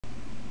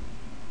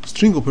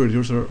String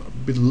operators are a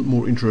bit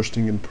more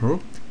interesting in Perl.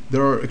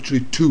 There are actually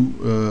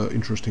two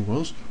interesting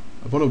ones.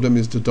 One of them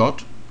is the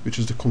dot, which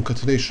is the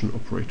concatenation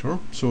operator.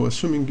 So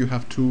assuming you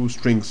have two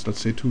strings, let's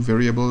say two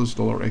variables,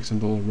 $x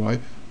and $y,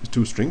 with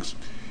two strings,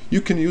 you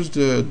can use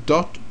the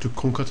dot to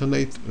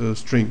concatenate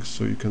strings.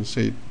 So you can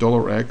say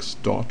 $x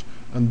dot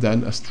and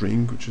then a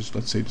string, which is,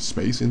 let's say, the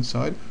space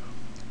inside,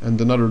 and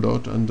another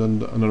dot and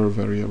then another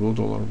variable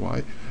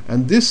 $y.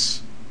 And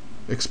this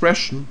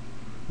expression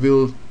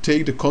will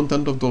take the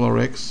content of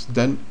 $x,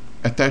 then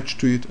attach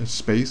to it a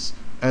space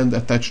and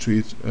attach to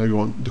it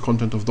the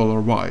content of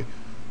 $y,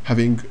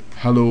 having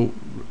hello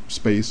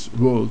space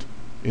world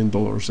in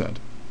 $z.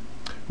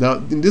 Now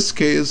in this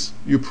case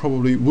you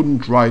probably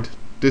wouldn't write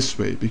this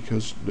way,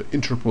 because the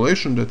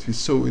interpolation that we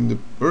saw in the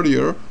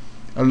earlier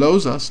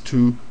allows us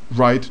to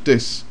write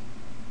this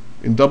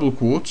in double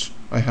quotes.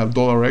 I have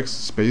 $x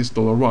space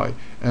 $y,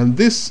 and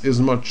this is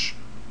much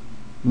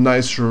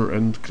nicer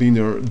and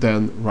cleaner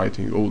than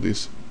writing all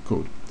this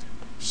code.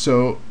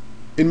 So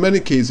in many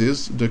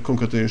cases the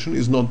concatenation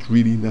is not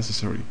really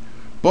necessary,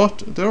 but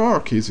there are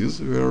cases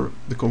where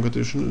the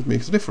concatenation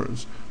makes a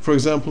difference. For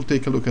example,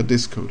 take a look at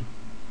this code.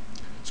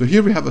 So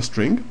here we have a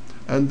string,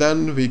 and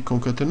then we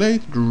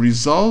concatenate the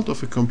result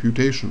of a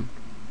computation,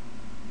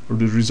 or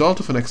the result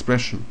of an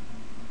expression.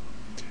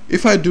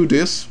 If I do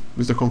this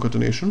with the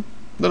concatenation,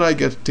 then I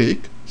get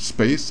take,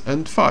 space,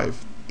 and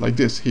 5, like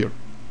this here,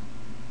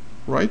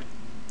 right?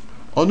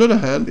 On the other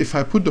hand, if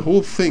I put the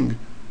whole thing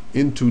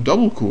into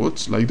double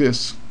quotes, like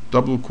this,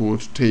 double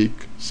quote,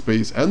 take,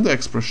 space, and the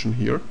expression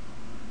here,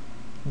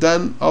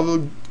 then I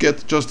will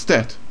get just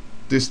that,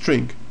 this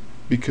string,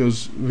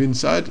 because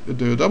inside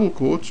the double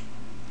quotes,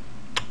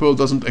 Perl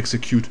doesn't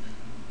execute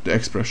the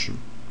expression.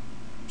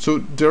 So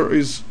there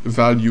is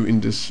value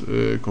in this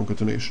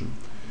concatenation.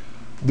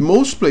 The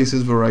most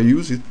places where I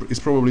use it is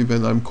probably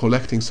when I'm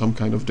collecting some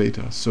kind of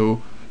data.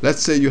 So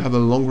let's say you have a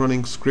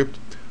long-running script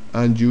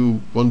and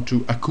you want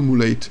to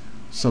accumulate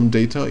some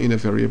data in a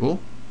variable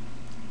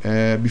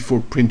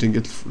before printing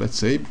it, let's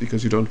say,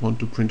 because you don't want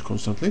to print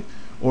constantly.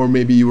 Or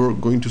maybe you are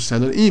going to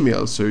send an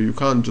email, so you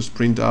can't just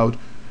print out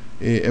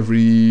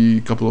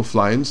every couple of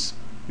lines.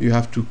 You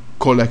have to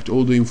collect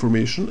all the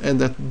information and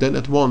then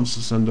at once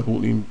send the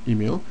whole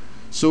email.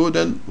 So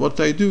then what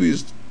I do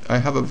is I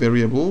have a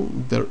variable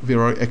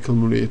where I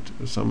accumulate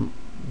some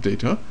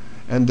data,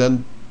 and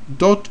then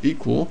dot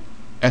equal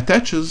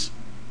attaches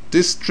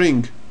this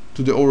string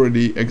to the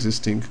already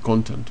existing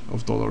content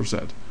of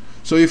 $z.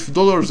 So if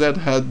 $z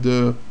had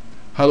the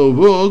hello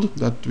world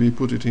that we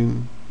put it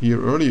in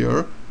here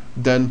earlier,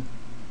 then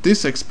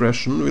this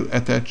expression will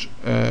attach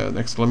an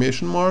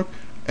exclamation mark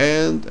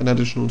and an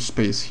additional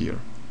space here.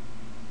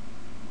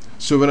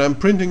 So when I'm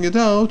printing it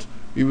out,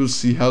 we will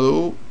see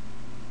hello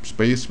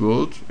space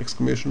world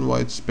exclamation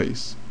white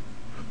space.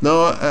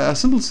 Now a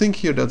simple thing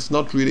here that's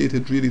not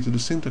related really to the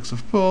syntax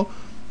of Perl,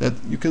 that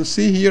you can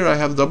see here I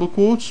have double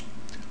quotes,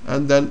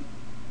 and then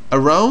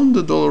around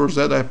the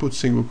 $z I put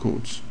single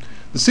quotes.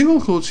 The single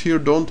quotes here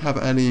don't have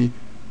any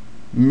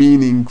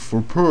meaning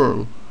for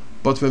Perl,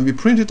 but when we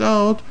print it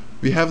out,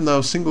 we have now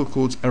single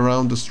quotes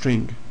around the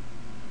string.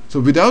 So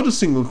without the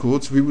single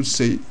quotes, we would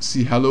say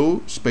see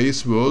hello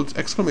space world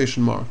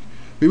exclamation mark.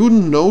 We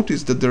wouldn't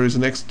notice that there is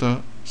an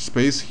extra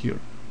space here.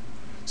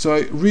 So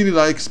I really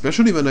like,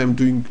 especially when I'm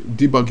doing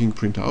debugging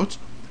printouts,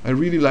 I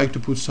really like to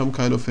put some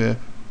kind of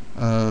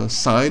a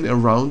sign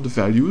around the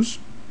values.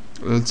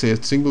 Let's say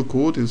a single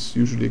quote is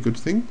usually a good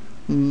thing,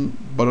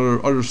 but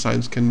other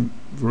signs can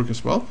work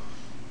as well.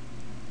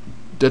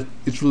 That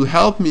it will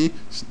help me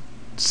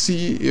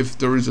see if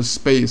there is a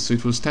space, so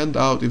it will stand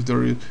out if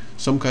there is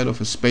some kind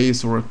of a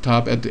space or a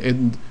tab at the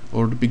end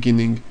or the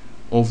beginning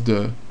of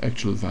the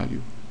actual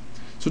value.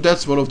 So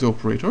that's one of the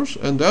operators,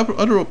 and the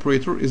other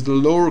operator is the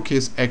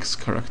lowercase x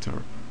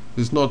character.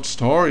 It's not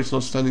star, it's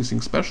not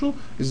anything special,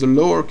 it's the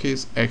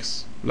lowercase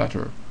x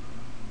letter,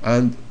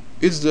 and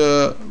it's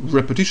the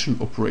repetition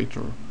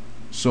operator.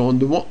 So on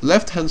the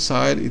left hand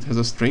side it has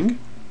a string,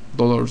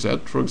 $z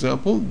for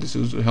example, this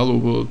is a hello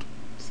world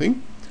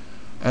thing,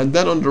 and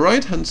then on the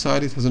right hand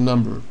side it has a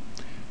number,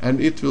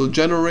 and it will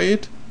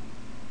generate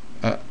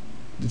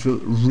it will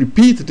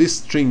repeat this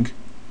string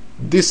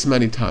this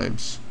many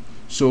times.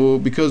 So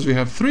because we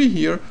have 3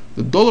 here,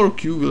 the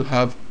 $q will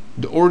have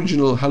the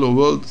original hello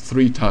world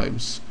 3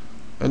 times,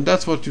 and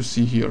that's what you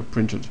see here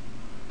printed.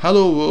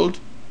 Hello world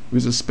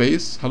with a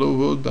space, hello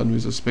world, then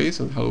with a space,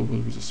 and hello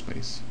world with a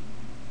space.